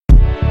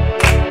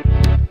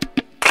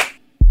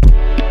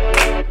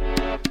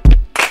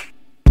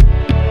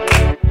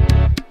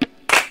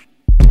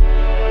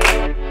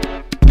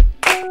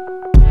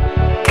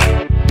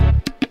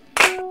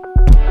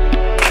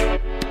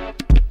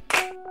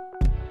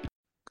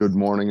Good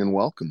morning and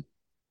welcome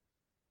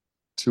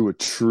to a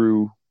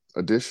true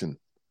edition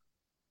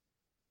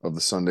of the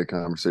Sunday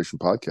Conversation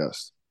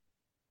podcast,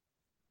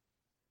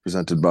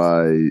 presented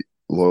by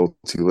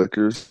Loyalty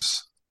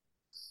Liquors,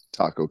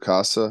 Taco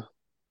Casa,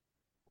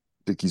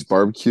 Dickey's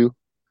Barbecue,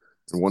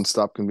 and One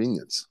Stop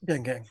Convenience.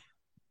 Gang, gang.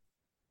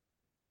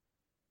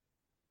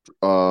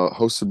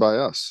 Hosted by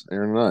us,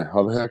 Aaron and I.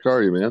 How the heck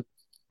are you, man?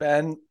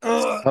 Ben,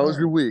 How was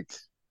your week?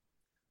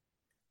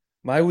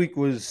 my week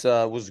was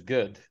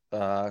good.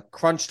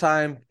 Crunch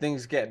time,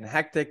 things getting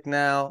hectic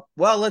now.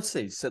 Well, let's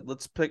see. So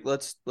let's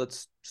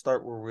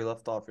start where we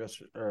left off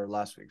yesterday or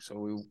last week. So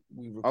we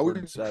Are we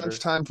recorded crunch Saturday.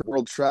 time for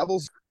world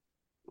travels?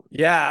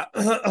 Yeah,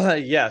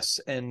 yes.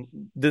 And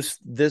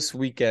this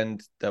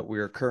weekend that we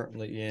are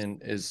currently in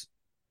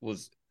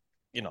was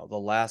the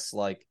last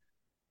like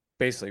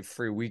basically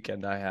free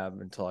weekend I have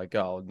until I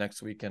go.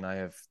 Next weekend I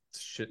have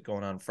shit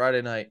going on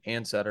Friday night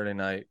and Saturday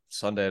night.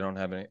 Sunday I don't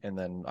have any, and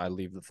then I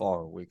leave the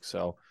following week.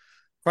 So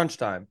crunch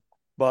time.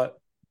 But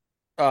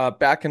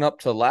backing up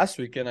to last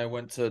weekend, I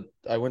went to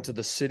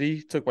the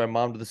city, took my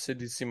mom to the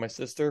city to see my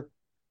sister.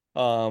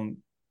 Um,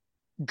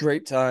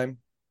 Great time.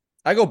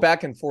 I go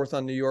back and forth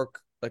on New York.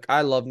 Like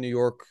I love New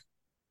York.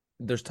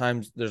 There's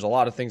a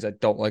lot of things I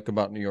don't like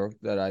about New York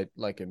that I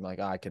like. I'm like,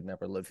 I could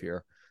never live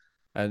here.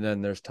 And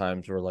then there's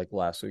times where like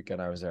last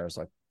weekend I was there, I was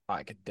like,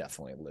 I could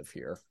definitely live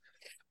here.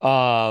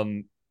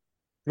 Um,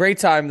 Great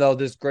time though.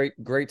 This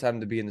great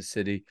time to be in the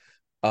city.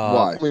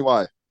 Why? Tell me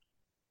why.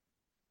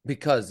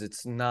 Because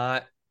it's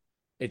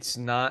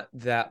not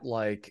that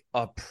like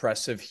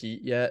oppressive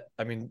heat yet.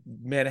 I mean,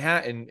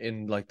 Manhattan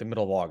in like the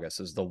middle of August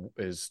is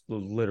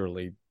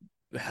literally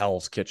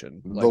hell's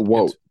kitchen. The Like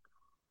woat,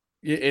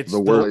 it's the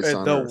the worst place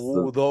on earth,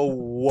 the the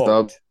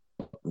woat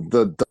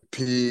the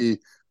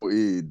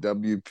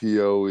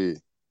WPOE,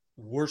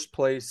 worst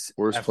place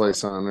worst ever.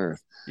 place on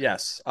earth.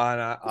 Yes, on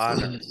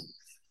earth.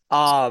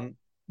 Um,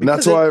 And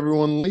that's because why it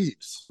everyone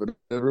leaves. But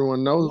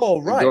everyone knows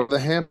well, they go right. to the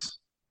Hamptons.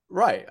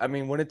 Right. I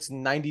mean, when it's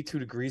 92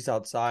 degrees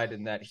outside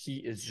and that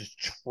heat is just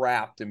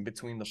trapped in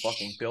between the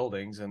fucking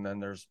buildings, and then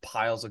there's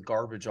piles of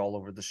garbage all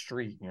over the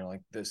street, and you're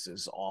like, this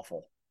is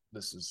awful.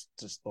 This is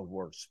just the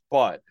worst.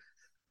 But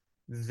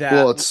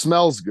Well, that, it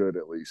smells good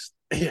at least.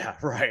 yeah,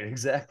 right,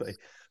 exactly.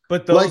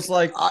 But Like, those,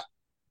 like,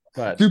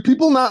 God, do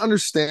people not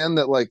understand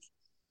that? Like,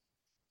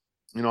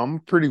 I'm a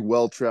pretty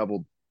well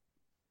traveled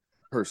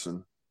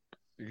person.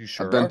 you I've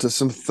sure been are? to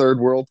some third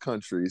world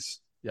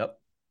countries, Yep.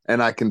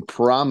 and I can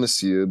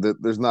promise you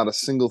that there's not a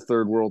single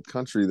third world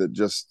country that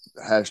just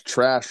has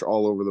trash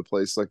all over the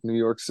place like New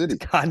York It's City.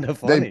 kind of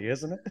They funny,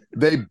 isn't it?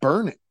 they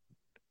burn it,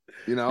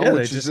 Yeah, they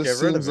which is just get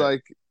just rid of seems it.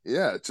 like,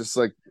 yeah, it's just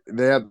like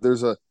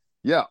there's a,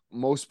 yeah,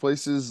 most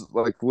places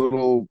like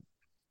little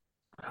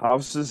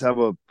houses have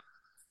a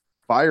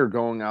fire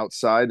going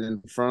outside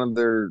in front of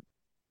their,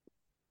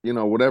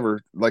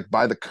 whatever, like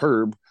by the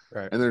curb,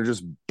 Right. and they're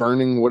just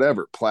burning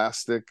whatever,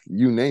 plastic,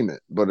 you name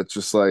it. But it's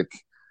just like,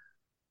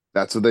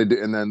 that's what they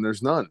do. And then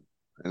there's none.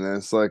 And then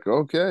it's like,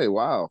 okay,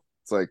 wow.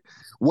 It's like,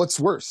 what's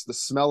worse, the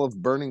smell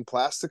of burning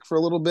plastic for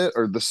a little bit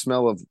or the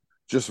smell of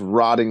just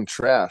rotting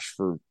trash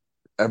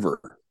forever?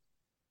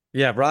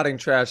 Yeah, rotting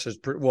trash is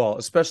well,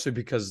 especially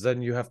because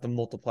then you have to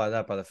multiply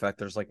that by the fact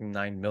there's like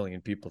 9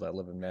 million people that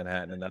live in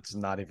Manhattan, and that's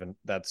not even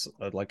that's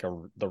like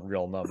the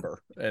real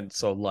number. And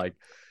so like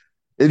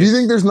If you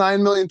think it's there's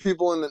 9 million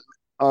people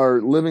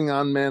are living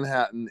on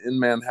Manhattan, in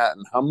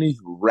Manhattan, how many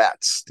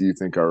rats do you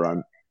think are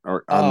on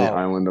the oh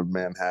island of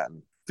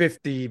Manhattan?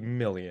 50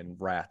 million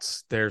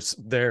rats. There's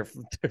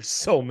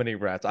so many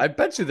rats. I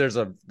bet you there's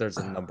a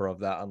number of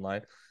that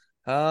online.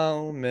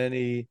 How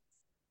many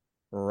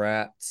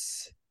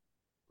rats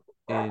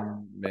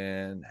in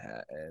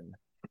Manhattan?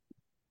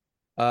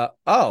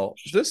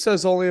 This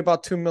says only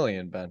about 2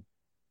 million, Ben.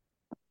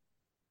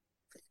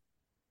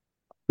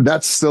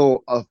 That's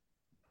still a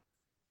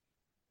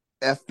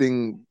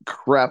effing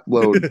crap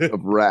load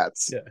of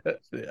rats. Yeah,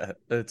 yeah,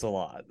 it's a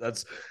lot.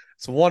 It's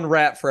one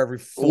rat for every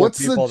four What's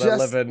the people that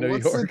live gest? in New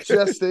What's the York.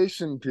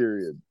 gestation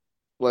period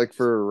like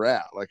for a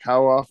rat? Like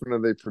how often are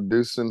they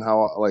producing?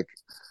 How like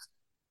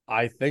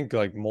I think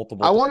like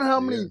multiple I wonder times how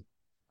a many. year.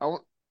 I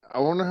want. I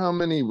wonder how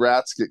many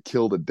rats get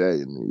killed a day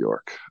in New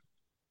York.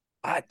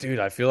 Dude,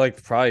 I feel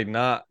like probably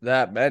not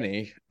that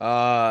many.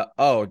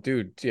 Oh,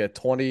 dude, yeah,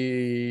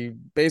 20,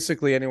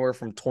 basically anywhere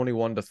from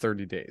 21 to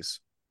 30 days,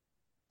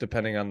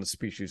 depending on the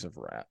species of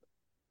rat.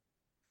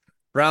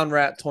 Brown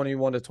rat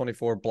 21 to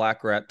 24,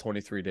 black rat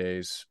 23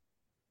 days,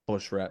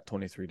 bush rat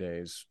 23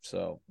 days.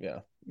 So, yeah,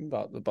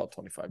 about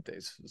 25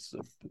 days.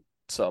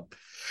 So,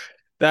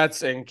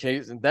 that's in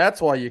case, and that's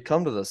why you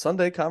come to the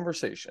Sunday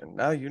conversation.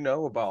 Now you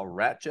know about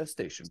rat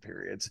gestation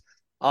periods.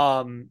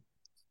 Um,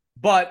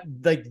 but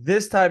like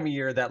this time of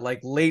year, that like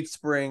late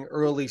spring,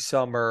 early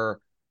summer,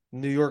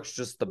 New York's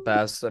just the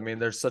best. I mean,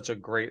 there's such a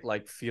great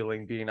like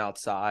feeling being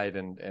outside,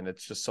 and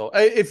it's just so.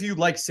 If you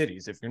like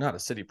cities, if you're not a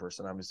city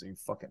person, obviously you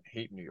fucking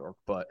hate New York,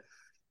 but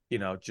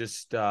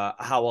just how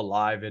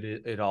alive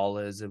it all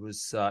is. It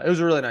was a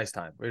really nice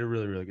time. We had a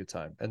really really good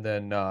time, and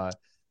then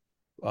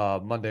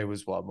Monday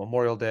was what,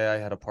 Memorial Day. I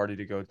had a party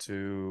to go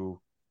to.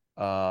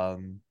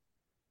 Um,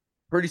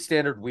 Pretty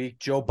standard week.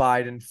 Joe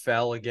Biden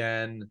fell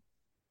again.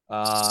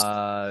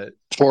 Uh,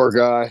 Poor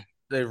guy.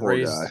 they Poor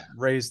guy.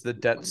 raised the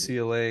debt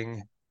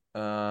ceiling.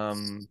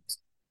 Um,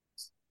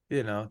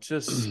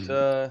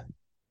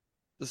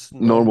 just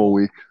Normal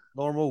week.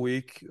 normal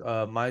week.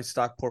 My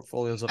stock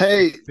portfolio is up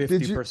Hey,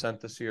 50%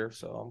 this year,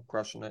 so I'm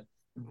crushing it.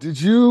 did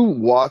you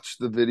watch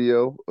the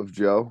video of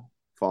Joe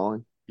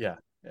falling? Yeah,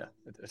 yeah,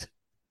 it did.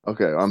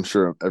 Okay, I'm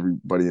sure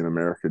everybody in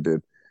America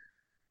did.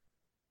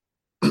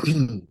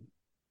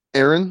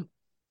 Aaron,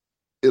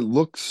 it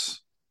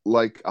looks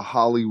like a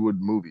Hollywood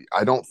movie.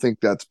 I don't think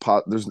there's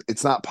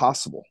it's not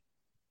possible.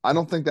 I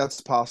don't think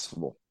that's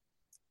possible.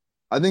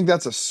 I think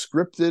that's a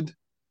scripted,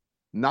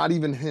 not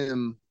even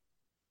him.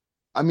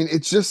 I mean,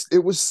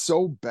 it was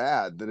so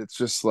bad that it's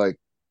just like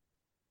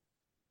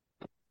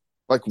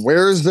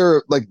where is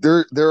there like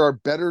there are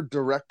better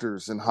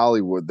directors in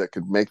Hollywood that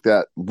could make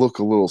that look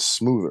a little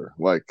smoother.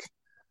 Like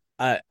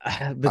But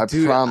I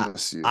dude,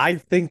 promise you. I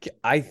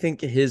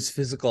think his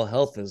physical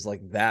health is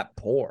like that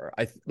poor.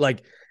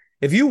 Like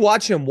if you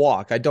watch him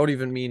walk, I don't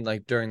even mean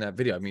like during that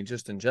video. I mean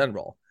just in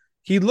general.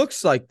 He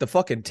looks like the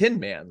fucking Tin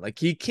Man. Like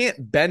he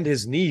can't bend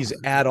his knees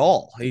at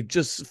all. He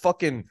just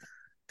fucking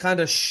kind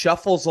of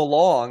shuffles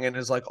along and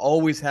is like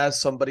always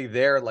has somebody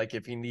there like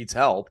if he needs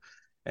help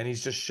and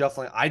he's just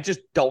shuffling. I just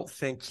don't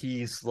think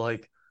he's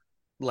like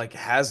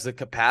has the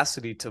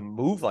capacity to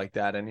move like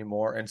that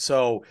anymore. And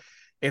so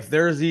if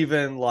there's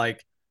even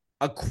like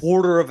a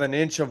quarter of an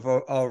inch of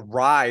a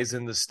rise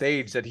in the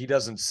stage that he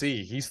doesn't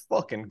see, he's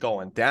fucking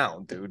going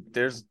down, dude.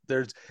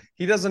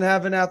 He doesn't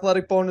have an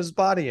athletic bone in his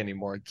body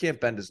anymore. He can't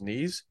bend his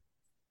knees.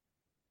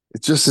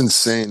 It's just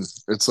insane.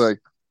 It's like,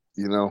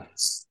 you know,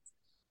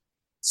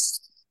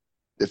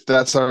 if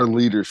that's our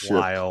leadership,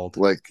 Wild,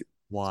 like,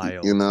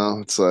 wild.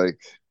 it's like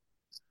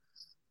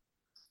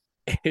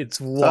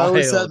It's I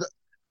always said,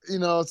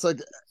 wild. it's like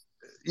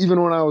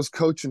even when I was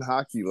coaching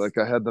hockey, like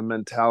I had the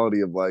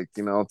mentality of like,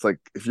 it's like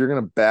if you're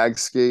gonna bag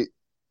skate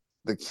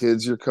the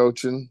kids you're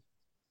coaching,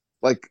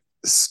 like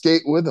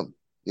skate with them.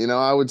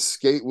 I would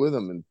skate with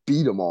them and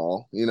beat them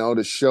all,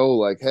 to show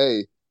like,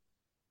 hey,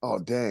 oh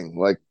dang,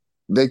 like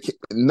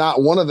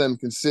not one of them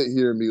can sit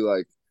here and be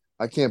like,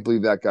 I can't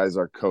believe that guy's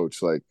our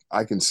coach. Like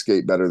I can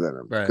skate better than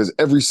him Right. because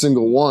every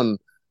single one.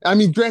 I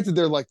mean, granted,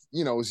 they're like,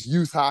 it's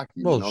youth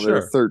hockey. Well,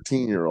 They're sure.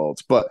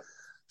 13-year-olds, but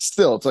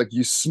still, it's like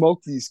you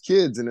smoke these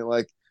kids, and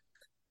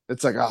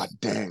it's like, oh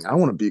dang, I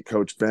want to beat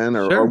Coach Ben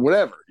or Sure.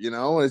 whatever.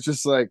 It's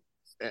just like,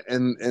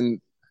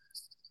 and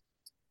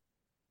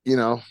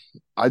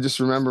I just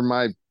remember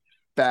my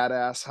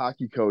badass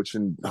hockey coach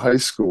in high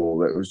school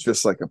that was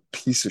just like a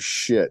piece of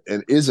shit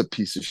and is a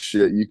piece of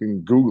shit. You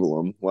can Google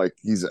him. Like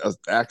he's an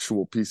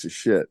actual piece of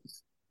shit.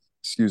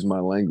 Excuse my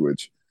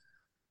language.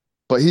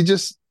 But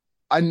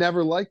I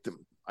never liked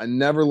him. I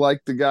never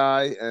liked the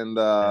guy.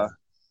 Yeah.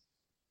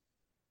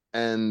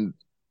 And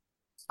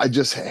I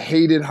just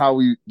hated how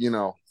he,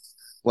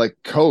 like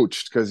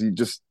coached because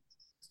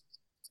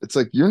it's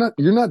like, you're not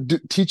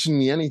teaching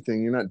me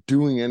anything. You're not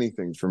doing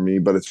anything for me,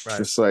 but it's Right.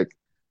 just like,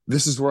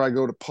 this is where I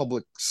go to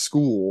public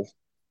school.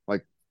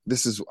 Like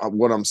this is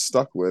what I'm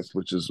stuck with,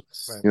 which is,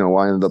 Right.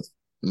 why I ended up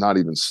not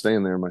even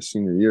staying there my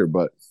senior year.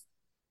 But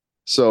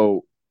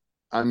so,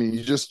 I mean,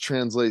 you just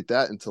translate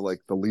that into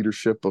like the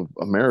leadership of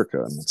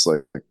America. And it's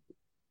like,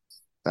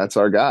 that's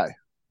our guy,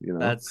 which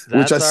That's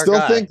our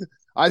guy.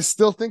 I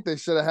still think they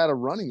should have had a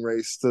running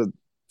race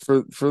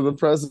for the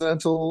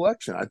presidential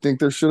election. I think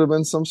there should have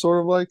been some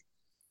sort of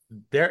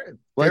there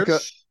like a,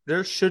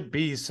 there should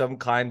be some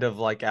kind of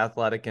like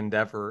athletic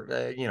endeavor.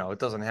 It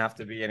doesn't have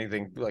to be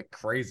anything like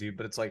crazy,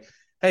 but it's like,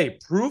 hey,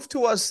 prove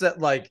to us that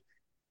like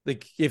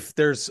if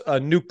there's a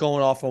nuke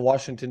going off in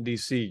Washington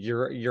D.C.,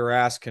 your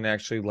ass can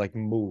actually like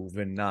move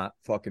and not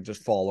fucking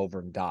just fall over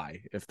and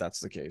die if that's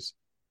the case.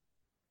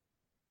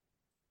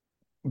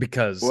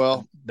 Because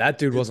well, that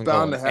dude it's wasn't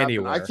bound going to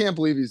happen. I anywhere. can't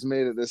believe he's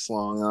made it this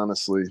long,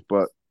 honestly,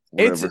 but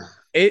It's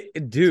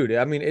whatever. dude.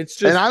 I mean,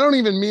 it's And just I don't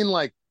even mean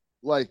like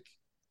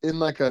in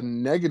like a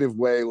negative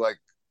way, like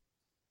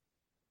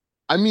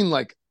I mean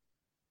like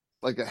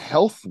a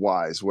health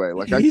wise way.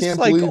 Like I he's can't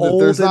like believe that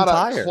old there's and not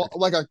tired.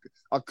 like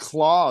a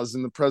clause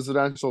in the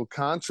presidential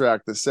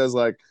contract that says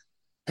like,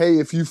 hey,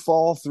 if you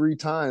fall 3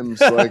 times,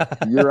 like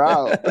you're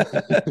out.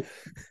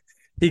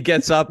 He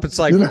gets up. It's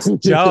you like, know,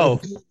 Joe,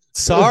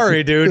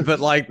 sorry, dude, but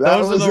like that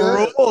those are was the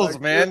it. rules,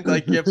 Like, man.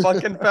 Like you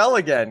fucking fell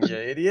again, you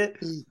idiot.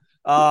 Um,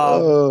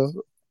 uh,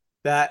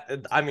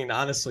 that I mean,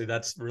 honestly,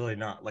 that's really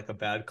not like a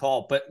bad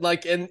call, but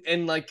like, and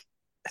like,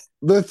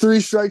 the 3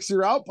 strikes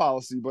you're out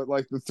policy, but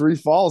like the 3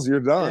 falls, you're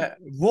done. yeah,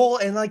 well,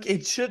 and like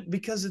it should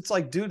because it's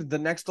like, dude, the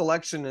next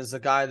election is a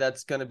guy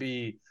that's gonna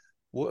be.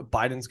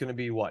 Biden's going to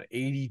be what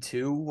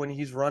 82 when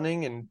he's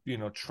running, and Is he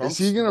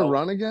Trump's gonna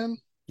run again?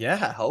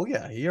 yeah, oh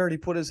yeah, he already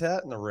put his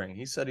hat in the ring.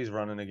 He said he's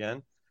running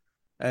again.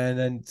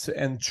 And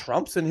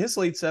Trump's in his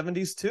late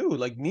 70s too.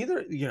 Like neither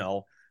of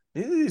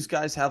these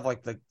guys have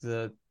like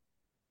the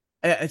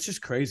it's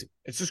just crazy.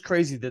 It's just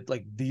crazy that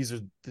like these are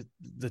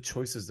the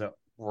choices that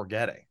we're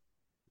getting.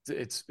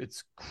 It's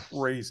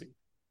crazy.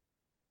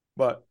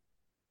 But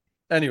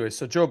Anyway,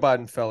 so Joe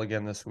Biden fell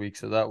again this week,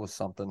 so that was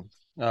something.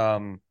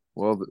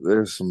 Well,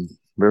 there's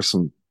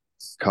some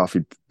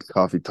coffee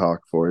coffee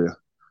talk for you.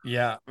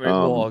 Yeah, Um,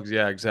 well,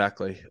 yeah,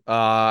 exactly.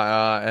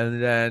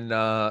 And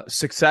then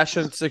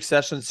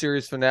Succession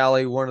series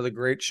finale, one of the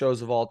great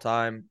shows of all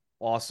time.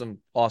 Awesome,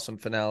 awesome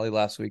finale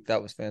last week.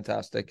 That was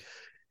fantastic.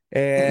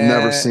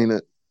 Never And seen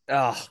it.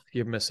 oh,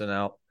 you're missing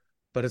out.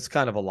 But it's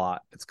kind of a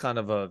lot. It's kind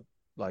of a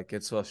like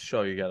it's a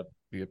show you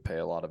pay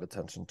a lot of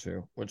attention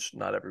to, which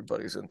not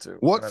everybody's into.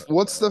 What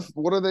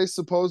are they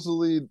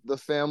supposedly the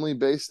family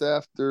based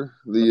after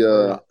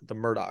the The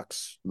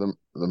Murdochs. the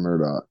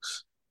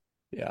Murdochs?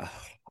 Yeah.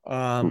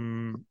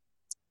 Um,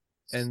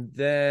 and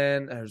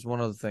then there's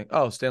one other thing.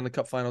 Oh, Stanley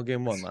Cup final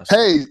game one last night.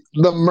 Hey,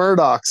 the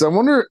Murdochs. I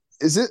wonder,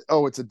 is it?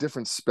 Oh, it's a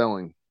different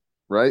spelling,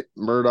 right?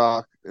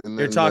 Murdoch, and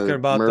You're then talking the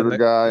about murder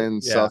guy in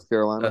yeah, South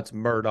Carolina. that's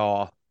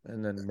Murdaugh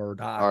and then All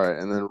Murdoch. right,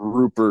 and then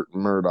Rupert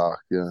Murdoch.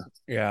 Yeah.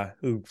 Yeah,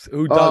 who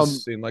does Um,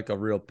 seem like a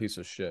real piece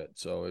of shit,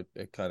 so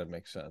it kind of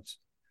makes sense.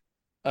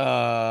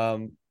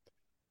 Um,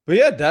 but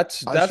yeah, I should.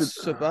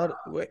 that's about it.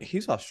 Wait,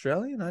 he's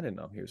Australian? I didn't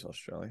know he was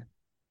Australian.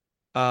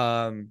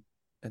 Um,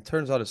 and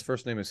turns out his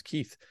first name is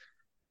Keith.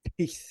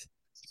 Keith.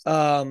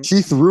 Um,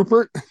 Keith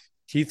Rupert.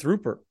 Keith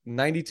Rupert,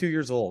 92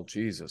 years old.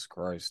 Jesus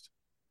Christ.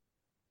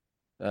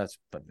 That's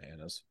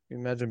bananas. Can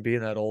you imagine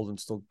being that old and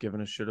still giving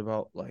a shit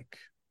about like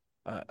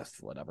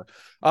whatever.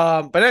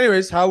 But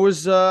anyways, how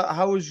was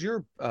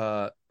your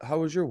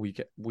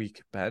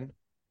week, Ben?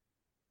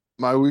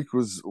 My week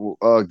was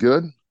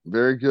good,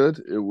 very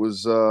good. It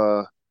was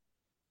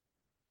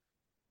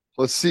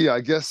let's see.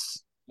 I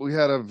guess we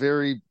had a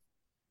very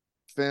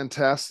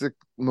fantastic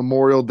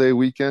Memorial Day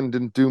weekend.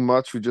 Didn't do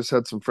much. We just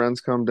had some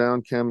friends come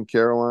down, Cam and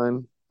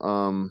Caroline.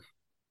 And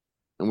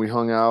we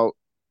hung out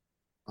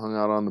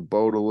on the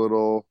boat a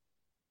little.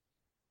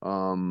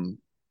 Um,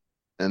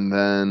 and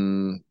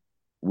then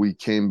we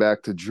came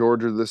back to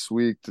Georgia this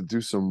week to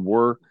do some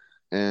work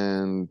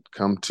and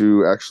come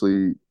to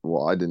actually,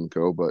 well, I didn't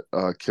go, but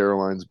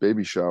Caroline's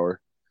baby shower.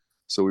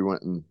 So we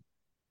went and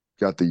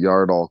got the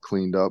yard all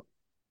cleaned up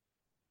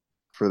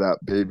for that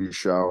baby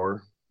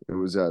shower. It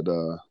was at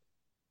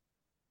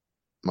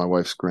my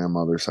wife's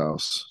grandmother's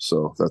house,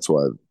 so that's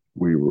why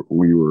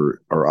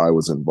or I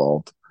was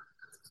involved.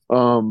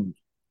 Um,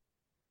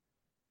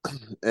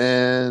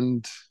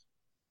 and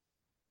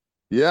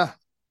yeah,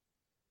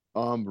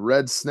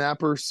 red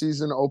snapper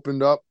season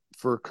opened up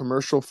for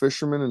commercial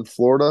fishermen in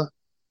Florida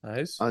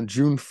Nice. on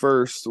June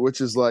 1st,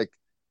 which is like,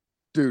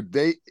 dude,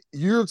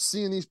 you're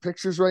seeing these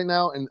pictures right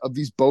now and of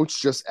these boats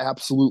just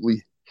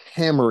absolutely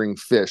hammering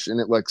fish, and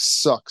it like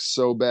sucks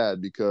so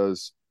bad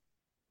because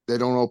they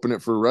don't open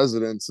it for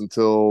residents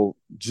until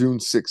June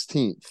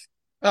 16th.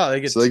 Oh,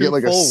 they get So they get two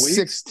like a full weeks.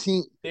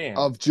 16th Damn.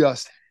 of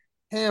just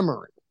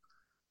hammering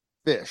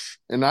fish.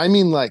 And I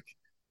mean like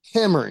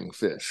hammering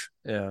fish.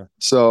 Yeah.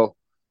 So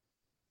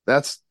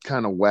that's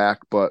kind of whack,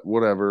 but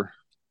whatever.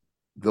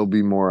 There'll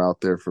be more out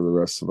there for the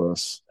rest of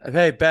us.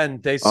 Hey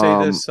Ben, they say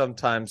Um this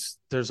sometimes.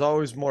 There's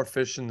always more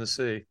fish in the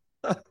sea.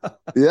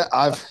 yeah,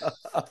 I've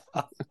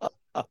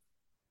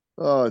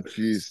oh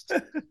geez.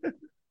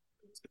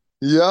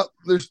 Yep,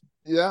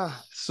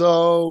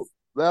 so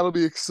that'll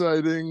be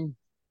exciting.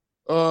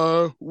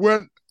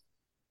 Went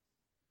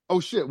oh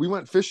shit, we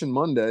went fishing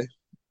Monday.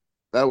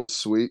 That was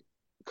sweet.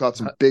 Caught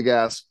some big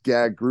ass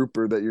gag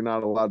grouper that you're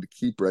not allowed to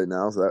keep right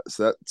now. So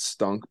that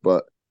stunk,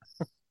 but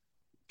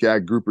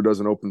gag grouper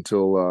doesn't open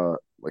till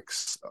like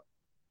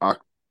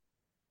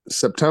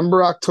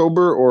September,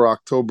 October, or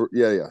October.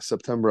 Yeah,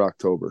 September,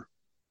 October.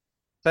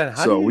 Ben,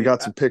 So we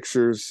got some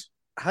pictures.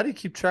 how do you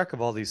keep track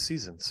of all these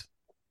seasons?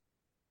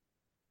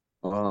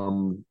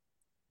 Um,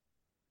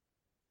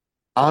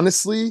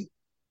 honestly,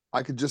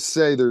 I could just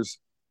say there's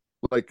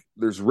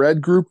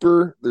red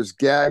grouper, there's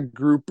gag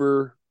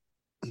grouper,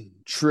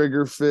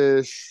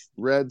 triggerfish,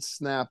 red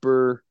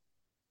snapper.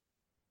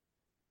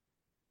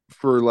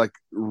 For like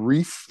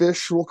reef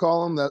fish, we'll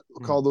call them that.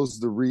 We'll call those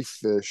the reef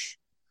fish.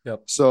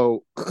 Yep.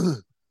 So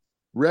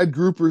red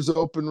grouper's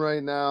open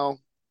right now.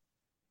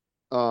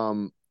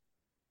 Um,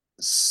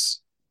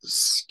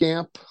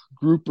 scamp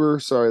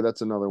grouper, sorry,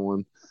 that's another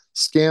one.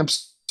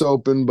 Scamp's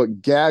open,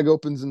 but gag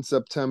opens in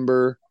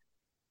September.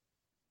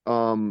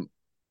 Um,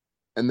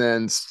 and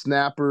then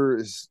snapper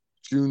is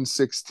June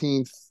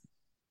 16th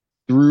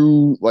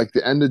through like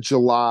the end of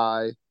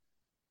July,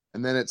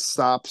 and then it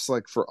stops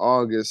like for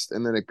August,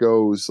 and then it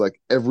goes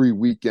like every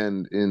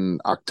weekend in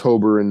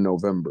October and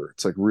November.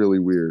 It's like really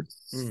weird.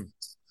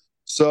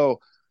 So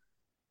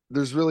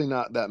there's really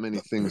not that many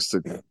things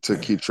to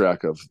keep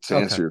track of to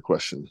answer your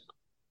question.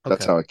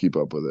 That's how I keep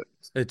up with it.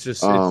 It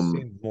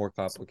seems more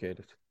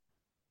complicated.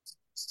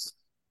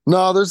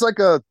 No, there's like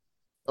a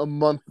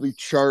monthly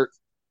chart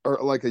or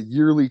like a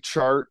yearly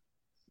chart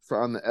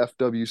on the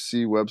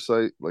FWC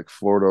website, like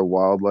Florida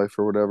Wildlife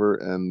or whatever,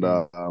 and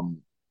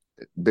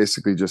it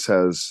basically just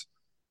has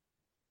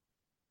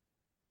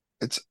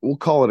we'll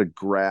call it a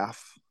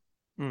graph,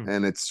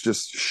 and it's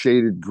just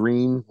shaded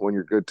green when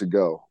you're good to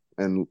go,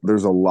 and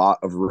there's a lot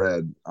of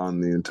red on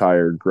the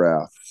entire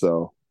graph.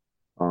 So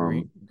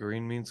Um,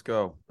 Green means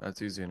go.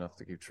 That's easy enough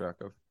to keep track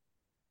of.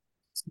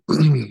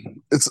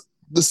 it's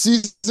the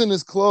season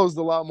is closed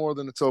a lot more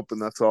than it's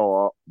open.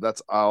 All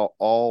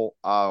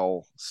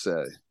I'll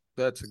say.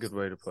 That's a good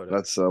way to put it.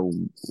 That's a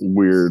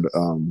weird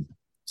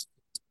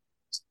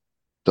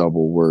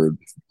double word.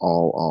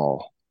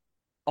 All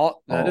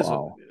All.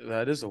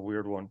 that is a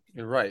weird one.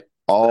 You're right.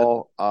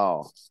 All.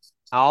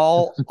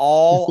 All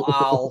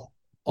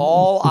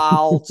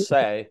I'll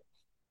say.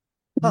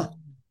 Huh.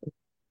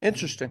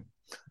 Interesting.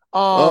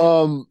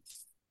 Um.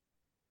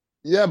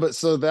 Yeah, but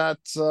so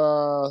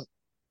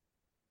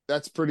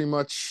that's pretty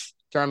much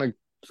kind of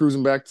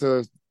cruising back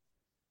to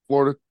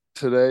Florida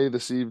today,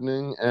 this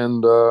evening,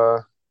 and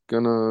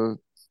gonna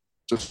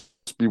just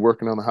be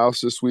working on the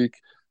house this week.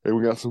 Hey,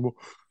 we got some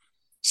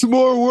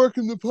more work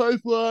in the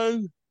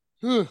pipeline.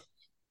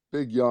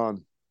 Big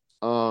yawn.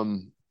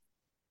 Um.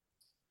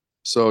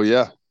 So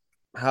yeah,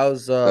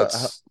 that's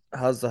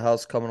how's the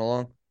house coming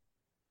along?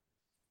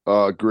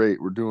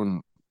 great. We're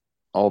doing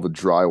all the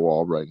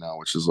drywall right now,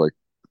 which is like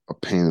a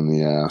pain in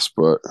the ass,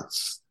 but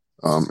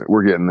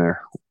we're getting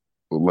there.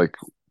 Like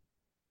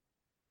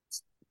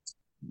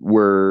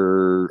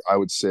we're, I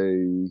would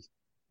say,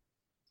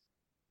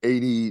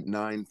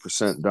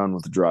 89% done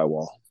with the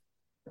drywall.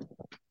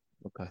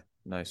 Okay,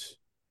 nice.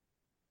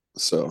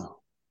 So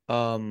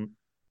Um,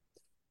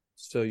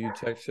 so you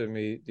texted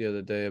me the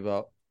other day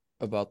about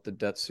the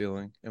debt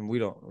ceiling, and we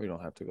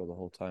don't have to go the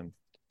whole time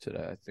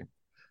today. I think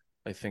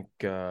I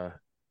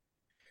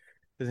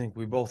think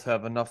we both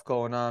have enough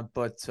going on,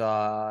 but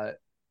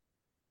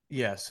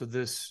yeah. So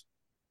this,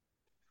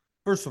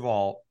 first of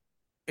all,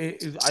 I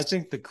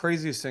think the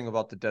craziest thing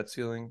about the debt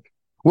ceiling.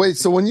 wait,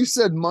 so when you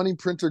said money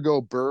printer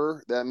go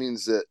burr, that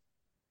means that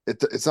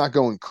it's not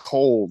going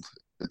cold,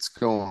 it's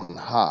going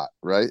hot,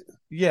 right?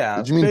 Yeah,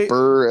 Did you mean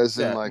burr as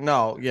in yeah, like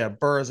no, yeah,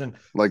 burrs and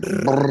like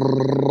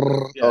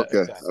brrr? yeah, Okay,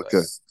 exactly.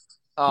 okay,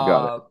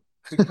 got it.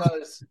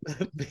 Because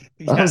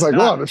I was yeah, like,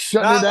 wow, they're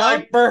shutting it not down.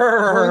 like Money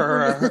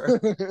burr.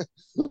 printer,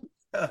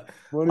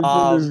 money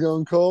printer's Um,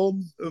 going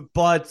cold.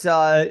 but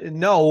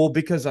no,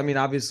 because I mean,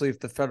 obviously, if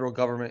the federal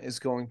government is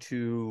going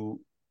to,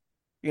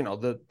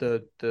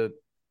 the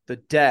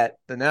debt,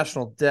 the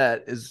national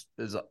debt is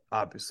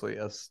obviously,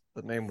 as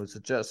the name would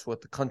suggest,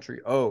 what the country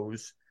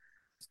owes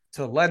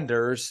to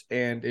lenders,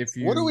 and if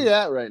What are we you,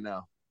 at right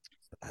now?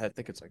 I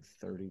think it's like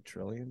 30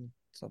 trillion,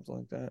 something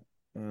like that.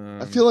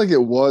 I feel like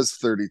it was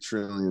 30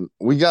 trillion.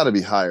 We got to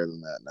be higher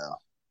than that now.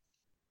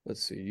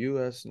 Let's see,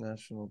 U.S.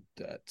 national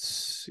debt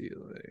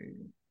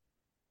ceiling,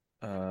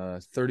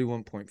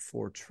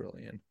 31.4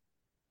 trillion.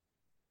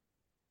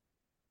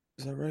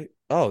 Is that right?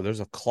 Oh, there's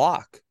a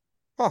clock.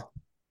 Huh.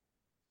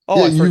 Oh,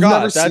 Yeah, I you've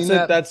never forgot. seen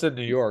that. That's in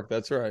New York.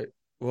 That's right.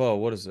 Whoa,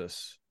 what is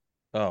this?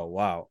 Oh,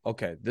 wow.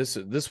 Okay, this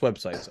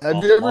website's a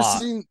Have you ever lot.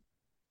 seen?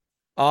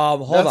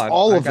 Hold That's on.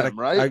 all of them,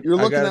 right? You're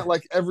I looking got at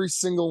like every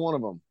single one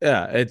of them.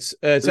 yeah, it's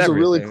There's a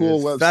really everything. cool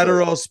It's website.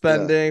 federal Yeah.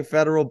 spending,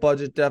 federal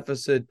budget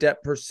deficit,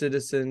 debt per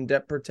citizen,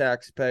 debt per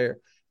taxpayer.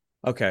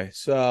 Okay,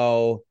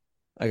 so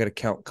I got to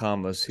count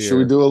commas Should we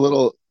here. do a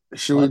little?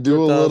 Should we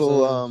do a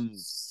little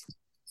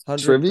 100,000,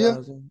 trivia?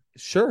 100,000.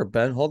 Sure,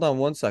 Ben. Hold on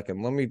one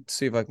second. Let me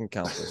see if I can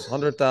count this.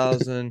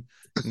 100,000,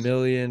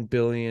 million,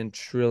 billion,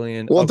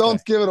 trillion. Well, Okay.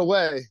 don't give it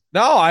away.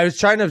 No, I was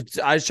trying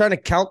to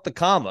count the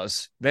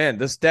commas. Man,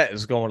 this debt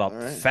is going All up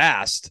right,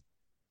 fast.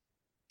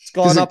 It's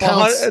because gone it up a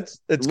hundred. counts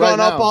It's right gone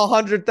up now.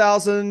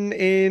 100,000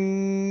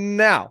 in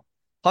now.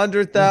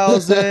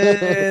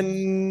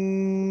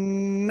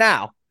 100,000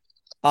 now.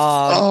 Um,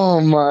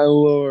 Oh my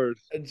lord!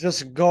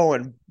 just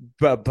going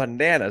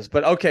bananas.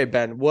 But okay,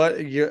 Ben, what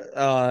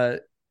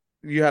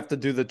you have to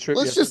do the trip.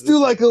 You Let's have to just do. do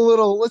like a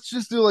little. Let's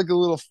just do like a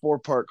little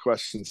 4-part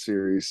question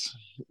series.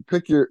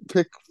 Pick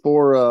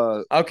four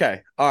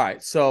Okay, all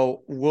right.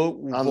 So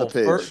on the we'll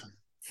page.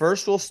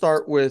 first we'll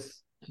start with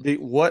the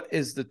what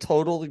is the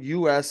total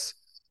U.S.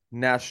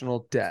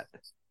 national debt?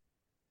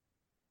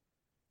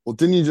 Well,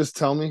 didn't you just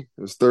tell me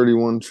it was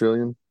 31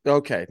 trillion?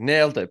 Okay,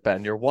 nailed it,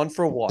 Ben. You're 1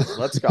 for 1.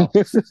 Let's go.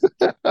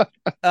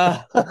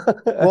 Uh,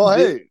 Well, the,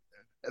 hey,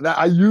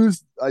 I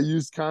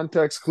used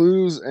context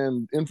clues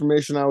and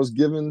information I was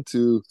given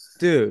dude,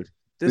 to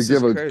this is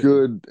give a crazy.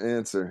 good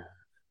answer.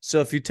 So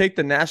if you take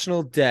the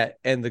national debt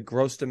and the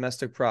gross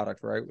domestic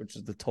product, right, which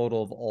is the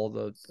total of all of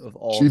the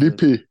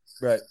GDP.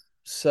 right.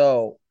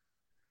 So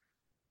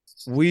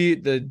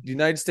the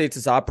United States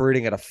is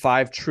operating at a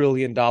 $5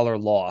 trillion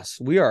loss.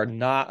 We are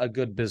not a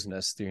good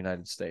business, the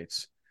United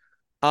States.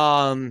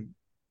 Okay,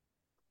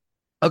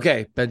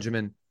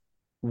 Benjamin,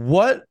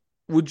 what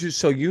would you,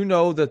 so you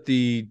know that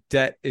the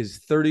debt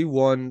is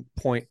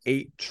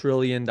 $31.8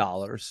 trillion.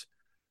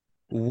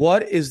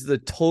 What is the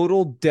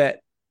total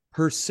debt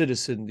per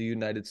citizen the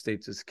United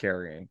States is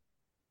carrying?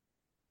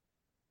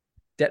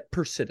 Debt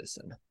per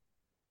citizen.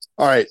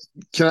 All right.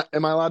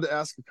 Am I allowed to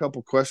ask a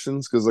couple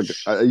questions? Because like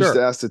I used to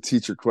Sure. ask the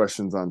teacher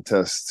questions on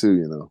tests too,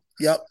 you know.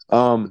 Yep.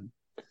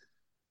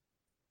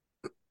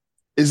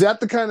 Is that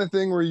the kind of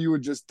thing where you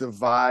would just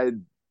divide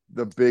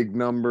the big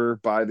number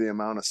by the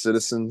amount of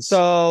citizens?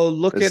 So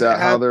Is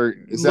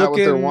that what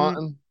they're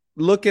wanting?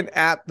 looking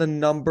at the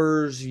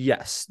numbers,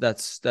 yes,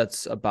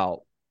 that's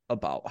about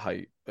how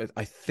you.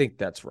 I think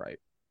that's right.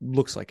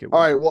 Looks like it. All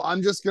right. Well,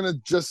 I'm just gonna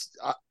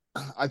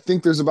I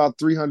think there's about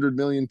 300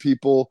 million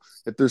people.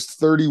 If there's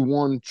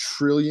 31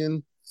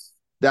 trillion,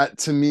 that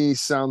to me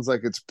sounds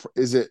like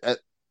is it at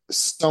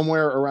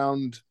somewhere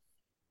around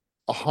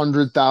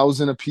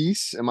 100,000 a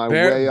piece? Am I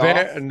way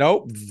off?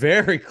 Nope,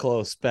 very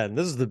close, Ben.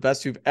 This is the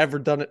best you've ever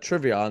done at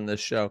trivia on this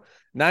show.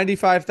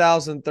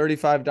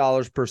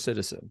 $95,035 per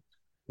citizen.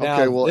 Now,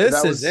 Okay, well this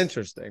that is was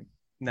interesting.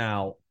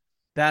 Now,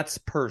 that's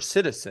per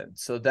citizen.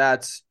 So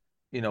that's,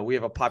 we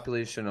have a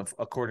population of,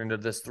 according to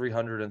this,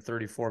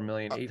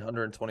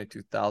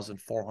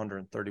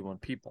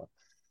 334,822,431 people.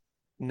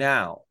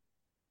 Now,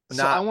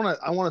 so I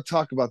want to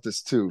talk about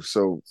this too.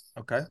 So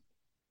okay.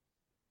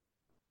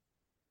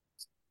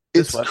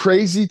 It's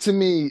crazy to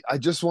me. I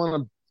just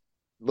want to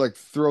like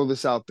throw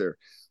this out there.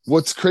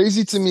 What's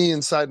crazy to me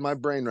inside my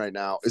brain right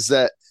now is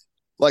that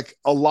like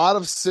a lot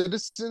of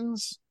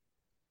citizens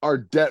are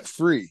debt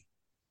free.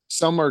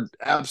 Some are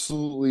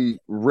absolutely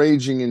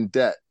raging in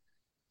debt.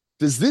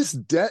 Does this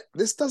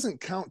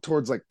doesn't count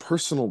towards like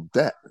personal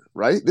debt,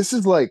 right? This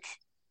is like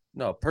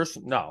no.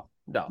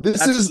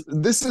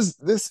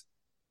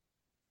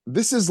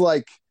 This is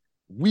like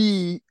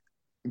we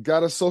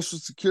got a social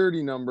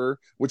security number,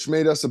 which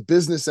made us a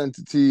business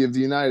entity of the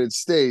United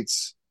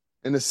States,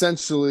 and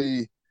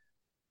essentially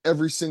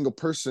every single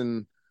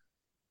person,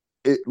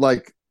 it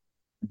like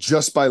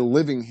just by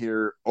living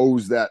here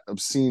owes that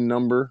obscene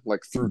number,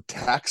 like through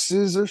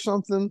taxes or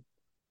something.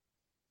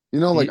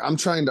 Like I'm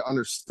trying to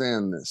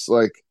understand this,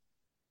 like,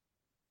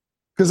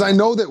 because I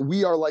know that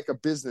we are like a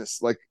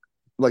business, like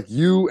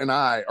you and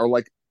I are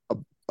like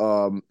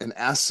an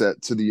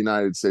asset to the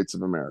United States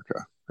of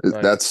America.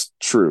 Right. That's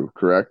true,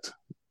 correct?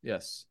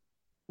 Yes.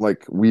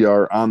 Like we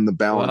are on the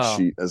balance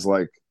sheet as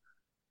like,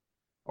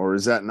 or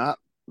is that not?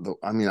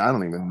 I mean, I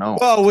don't even know.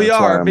 Well, we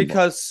are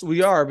because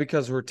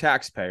we're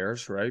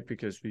taxpayers, right?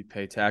 Because we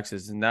pay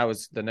taxes. And that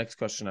was the next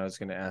question I was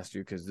going to ask you,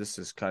 because this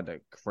is kind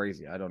of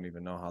crazy. I don't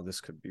even know how this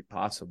could be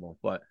possible.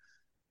 But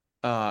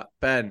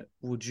Ben,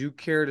 would you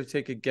care to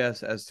take a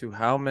guess as to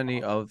how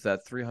many of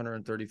that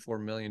 334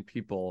 million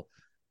people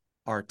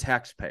are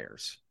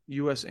taxpayers,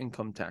 U.S.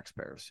 income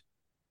taxpayers?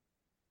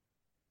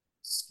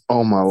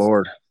 Oh my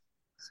Lord.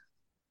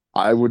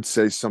 I would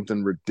say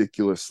something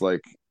ridiculous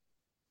like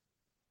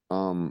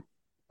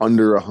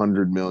under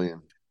 100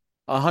 million.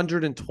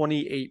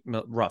 128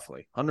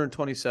 roughly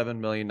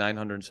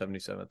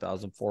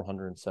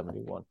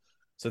 127,977,471.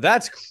 So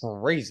that's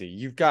crazy.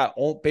 You've got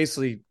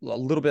basically a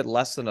little bit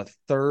less than a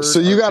third. So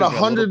you got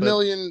 100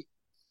 million, a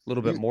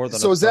little bit more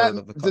than so a third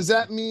of the country. Does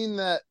that mean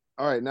that,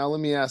 all right, now let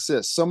me ask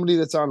this, somebody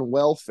that's on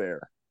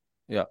welfare,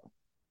 yeah,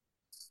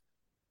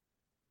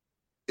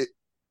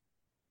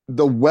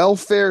 the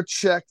welfare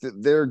check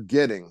that they're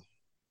getting,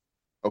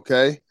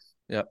 okay,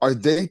 yeah, are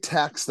they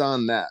taxed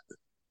on that?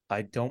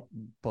 I don't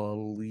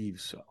believe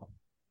so.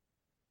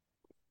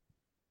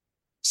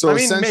 So I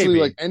mean, essentially,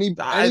 maybe. Like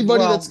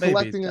anybody that's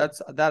collecting that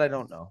I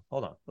don't know.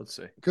 Hold on, let's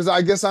see. Because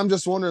I guess I'm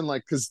just wondering,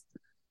 like, because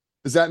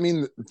does that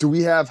mean, do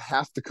we have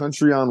half the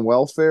country on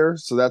welfare?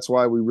 So that's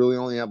why we really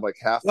only have like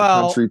half the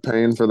country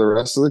paying for the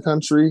rest of the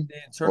country?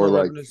 The Internal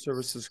Revenue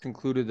Services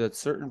concluded that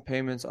certain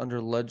payments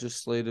under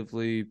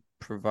legislatively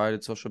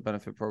provided social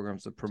benefit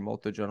programs that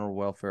promote the general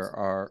welfare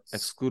are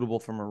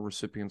excludable from a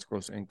recipient's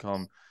gross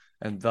income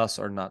and thus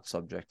are not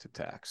subject to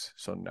tax.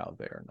 So now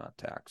they are not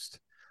taxed.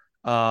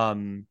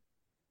 Well,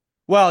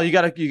 you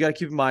gotta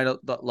keep in mind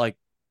that like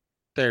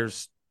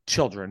there's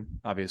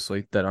children,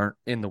 obviously, that aren't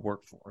in the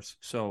workforce.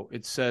 So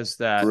it says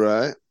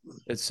that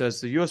it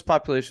says the U.S.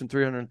 population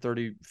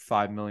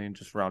 335 million,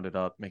 just round it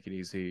up, make it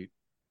easy.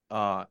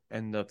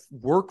 And the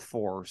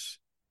workforce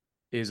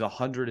is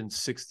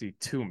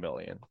 162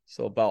 million.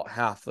 So about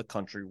half the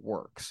country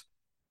works.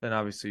 Then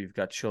obviously you've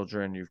got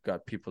children, you've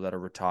got people that are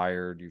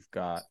retired, you've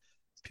got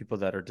people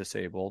that are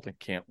disabled and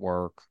can't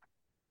work,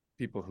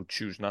 people who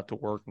choose not to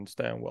work and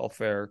stay on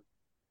welfare.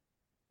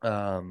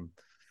 But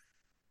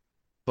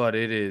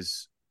it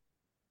is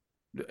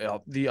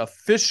the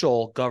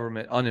official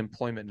government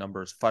unemployment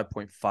number is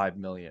 5.5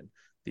 million.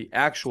 The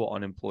actual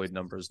unemployed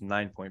number is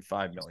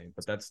 9.5 million,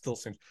 but that still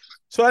seems.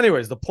 So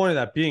anyways, the point of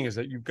that being is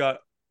that you've got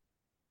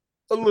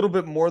a little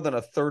bit more than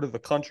a third of the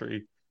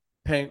country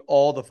paying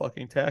all the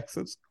fucking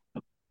taxes,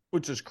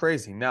 which is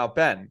crazy. Now,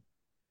 Ben,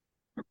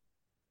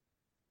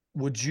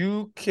 would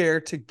you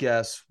care to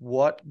guess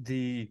what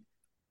the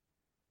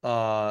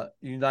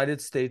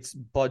United States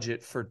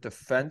budget for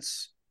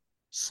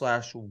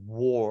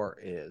defense/war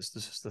is?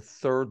 This is the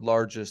third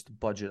largest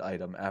budget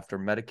item after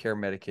Medicare,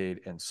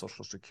 Medicaid, and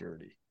Social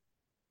Security.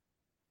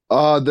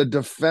 The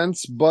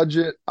defense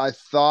budget I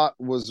thought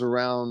was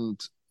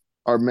around,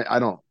 or I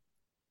don't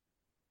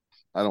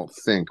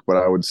think, but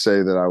I would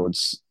say that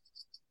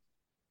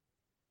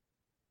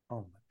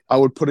I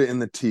would put it in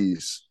the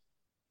T's.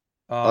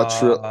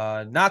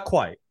 Not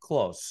quite.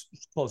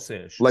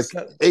 Close-ish. Like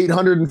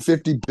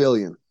 850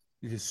 billion.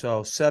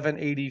 So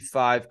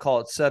 785, call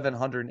it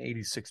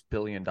 $786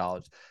 billion.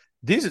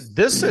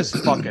 This is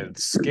fucking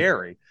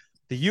scary.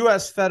 The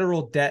U.S.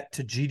 federal debt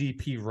to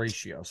GDP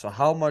ratio. So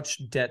how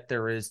much debt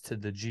there is to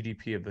the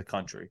GDP of the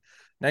country.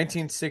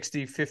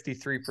 1960,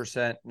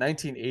 53%.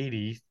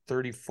 1980,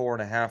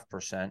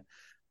 34.5%.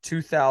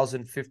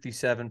 2000,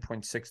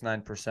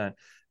 57.69%.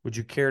 Would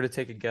you care to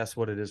take a guess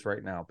what it is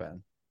right now,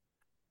 Ben?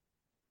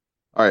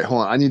 All right,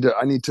 hold on. I need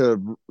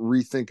to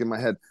rethink in my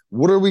head.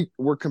 What are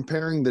we're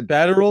comparing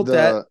Federal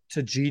debt the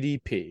to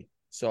GDP.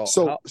 So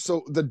so how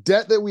so the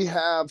debt that we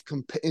have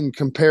in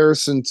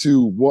comparison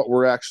to what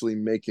we're actually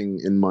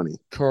making in money.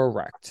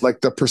 correct. Like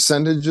the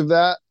percentage of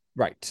that.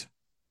 Right.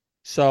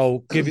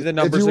 So give you the If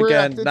you numbers were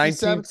at again.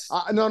 57,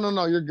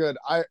 no, you're good.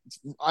 I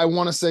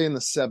want to say in the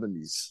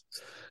 70s.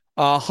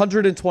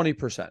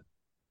 120%.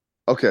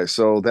 Okay,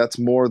 so that's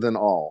more than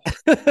all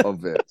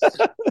of it.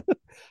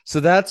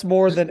 So that's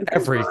more than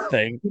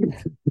everything.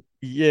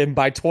 Yeah,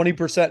 by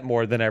 20%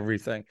 more than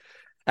everything.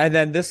 And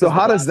then this So is the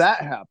how does last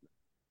that happen?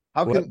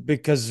 How what, can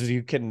because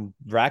you can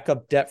rack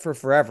up debt for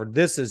forever.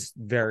 This is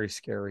very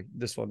scary.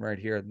 This one right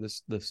here,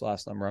 this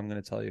last number I'm going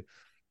to tell you.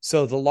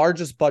 So the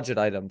largest budget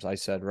items I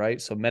said,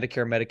 right? So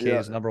Medicare, Medicaid yeah,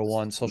 is number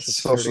one, Social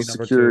Social Security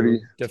number Security?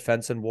 two,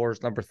 Defense and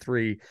Wars number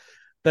three.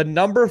 The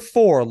number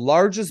four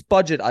largest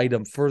budget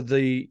item for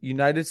the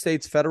United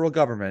States federal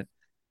government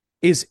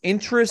is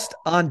interest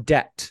on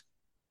debt,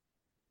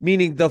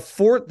 meaning the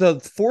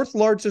fourth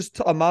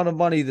largest amount of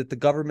money that the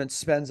government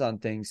spends on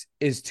things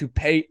is to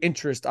pay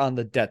interest on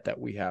the debt that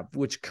we have,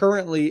 which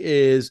currently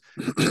is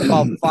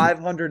about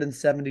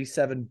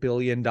 $577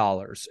 billion.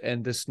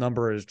 And this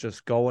number is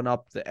just going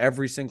up.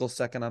 Every single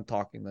second I'm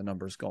talking, the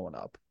number's going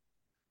up.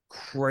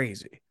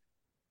 Crazy.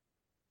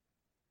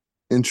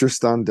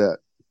 Interest on debt.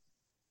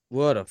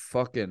 What a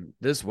fucking,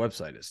 this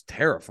website is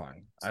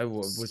terrifying. I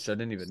wish I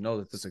didn't even know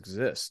that this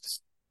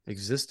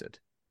existed.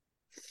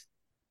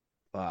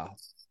 Wow.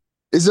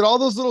 Is it all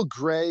those little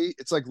gray?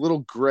 It's like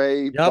little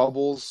gray Yep.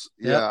 bubbles.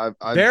 Yep.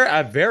 Yeah,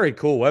 A very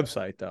cool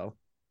website though.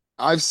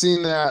 I've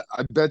seen that.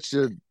 I bet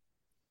you,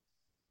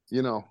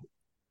 you know,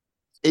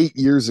 8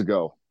 years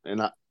ago,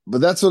 but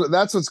that's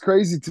what's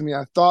crazy to me.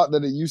 I thought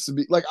that it used to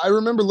be like I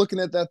remember looking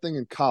at that thing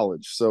in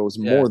college, so it was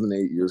Yeah. more than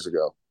 8 years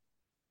ago.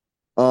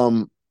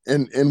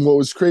 And what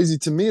was crazy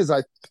to me is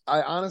I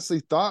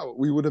honestly thought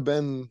we would have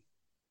been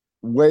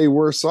way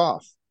worse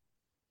off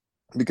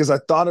because I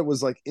thought it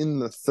was like in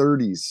the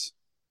 30s,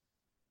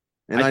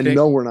 and I think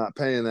know we're not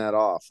paying that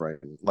off, right?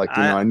 Like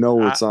I I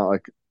know I it's not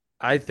like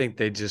I think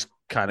they just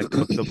kind of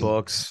cook the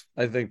books.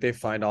 I think they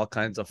find all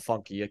kinds of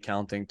funky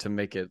accounting to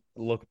make it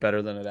look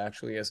better than it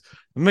actually is.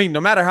 I mean, no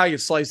matter how you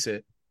slice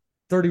it,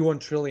 $31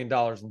 trillion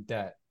in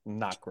debt,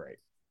 not great.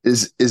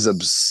 is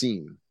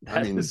obscene.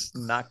 That is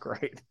not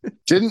great.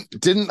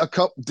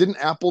 Didn't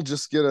Apple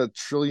just get $1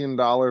 trillion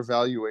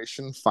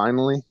valuation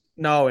finally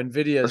No, or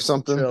Nvidia's the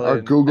something? Or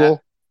trillion.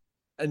 Google?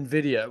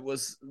 Nvidia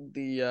was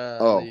the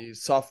Oh,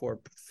 software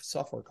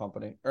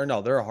company, or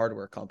no, they're a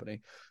hardware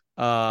company.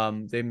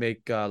 They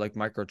make like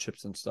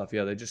microchips and stuff.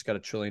 Yeah, they just got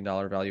 $1 trillion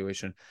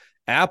valuation.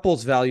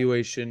 Apple's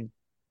valuation,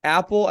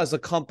 Apple as a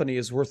company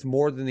is worth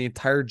more than the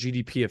entire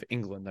GDP of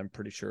England. I'm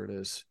pretty sure it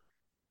is.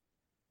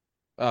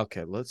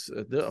 Okay, let's.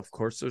 Of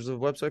course, there's a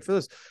website for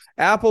this.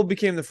 Apple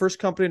became the first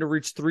company to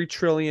reach 3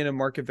 trillion in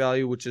market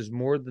value, which is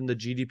more than the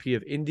GDP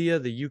of India,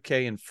 the UK,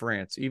 and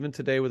France. Even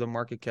today, with a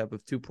market cap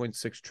of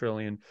 2.6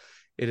 trillion,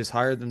 it is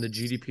higher than the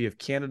GDP of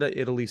Canada,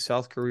 Italy,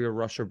 South Korea,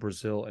 Russia,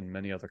 Brazil, and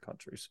many other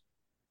countries.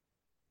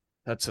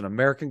 That's an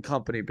American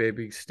company,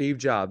 baby. Steve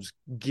Jobs,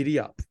 giddy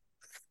up.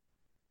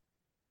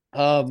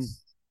 wow.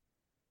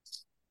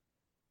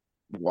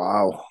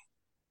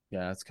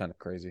 Yeah, that's kind of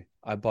crazy.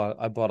 I bought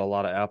a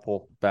lot of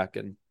Apple back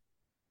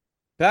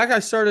I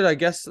started, I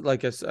guess,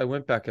 like I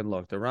went back and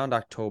looked around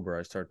October.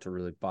 I started to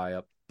really buy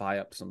up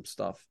some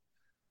stuff,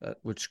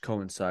 which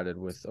coincided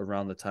with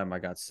around the time I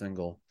got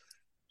single,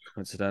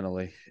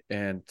 coincidentally.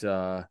 And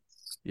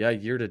yeah,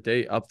 year to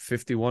date up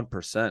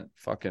 51%.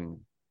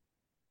 Fucking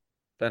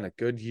been a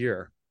good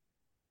year.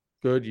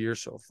 Good year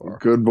so far.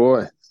 Good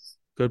boy.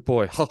 Good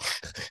boy.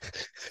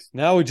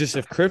 Now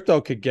if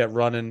crypto could get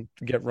running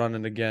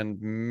again,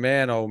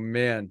 man, oh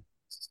man,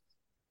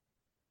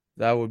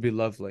 that would be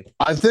lovely.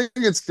 I think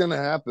it's gonna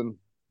happen.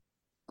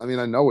 I mean,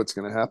 I know it's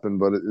gonna happen,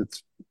 but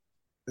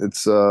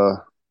it's who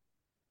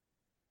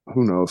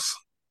knows?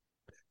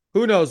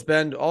 Who knows,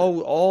 Ben?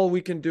 All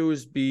we can do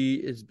is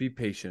be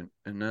patient,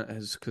 and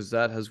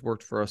that has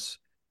worked for us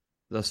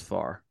thus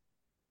far.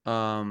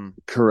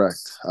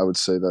 Correct. I would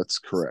say that's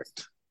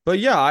correct. But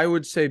yeah, I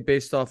would say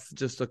based off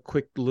just a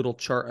quick little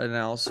chart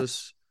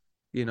analysis,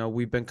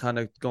 we've been kind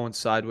of going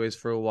sideways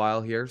for a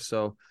while here.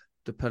 So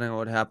depending on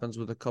what happens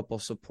with a couple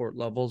support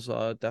levels,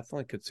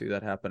 definitely could see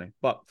that happening.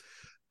 But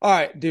all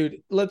right,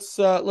 dude, let's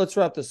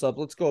wrap this up.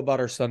 Let's go about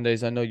our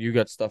Sundays. I know you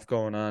got stuff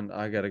going on.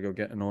 I got to go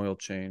get an oil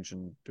change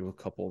and do a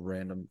couple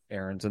random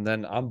errands. And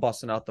then I'm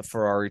busting out the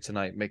Ferrari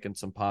tonight, making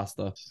some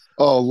pasta.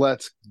 Oh,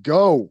 let's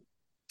go.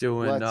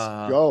 Let's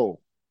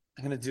go.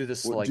 I'm going to do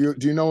this do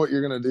you know what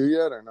you're going to do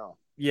yet or no?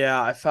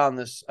 Yeah, I found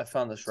this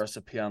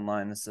recipe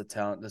online. This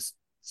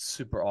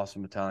super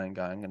awesome Italian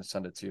guy. I'm going to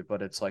send it to you,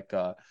 but it's like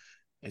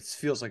It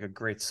feels like a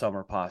great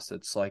summer pasta.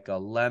 It's like a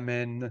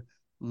lemon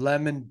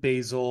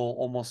basil,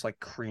 almost like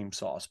cream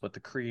sauce, but the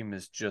cream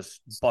is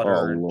just Oh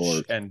butter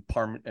Lord. and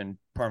Parmigiano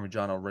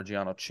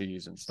Reggiano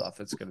cheese and stuff.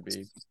 It's gonna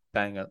be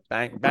bang a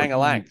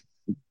lang.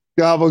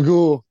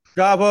 Gabagool.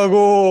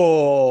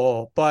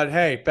 Gabagool. But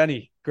hey,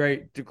 Benny,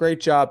 great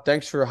job.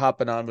 Thanks for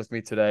hopping on with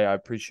me today. I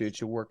appreciate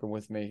you working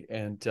with me.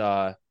 And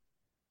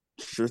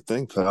Sure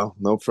thing, pal.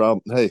 No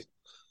problem. Hey,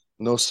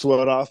 no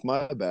sweat off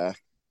my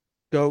back.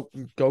 go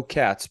go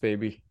Cats,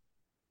 baby.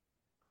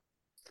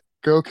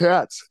 Go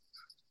Cats.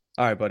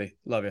 All right, buddy.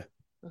 Love you.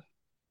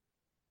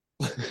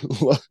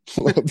 love,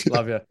 love you.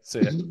 Love you.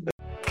 See ya.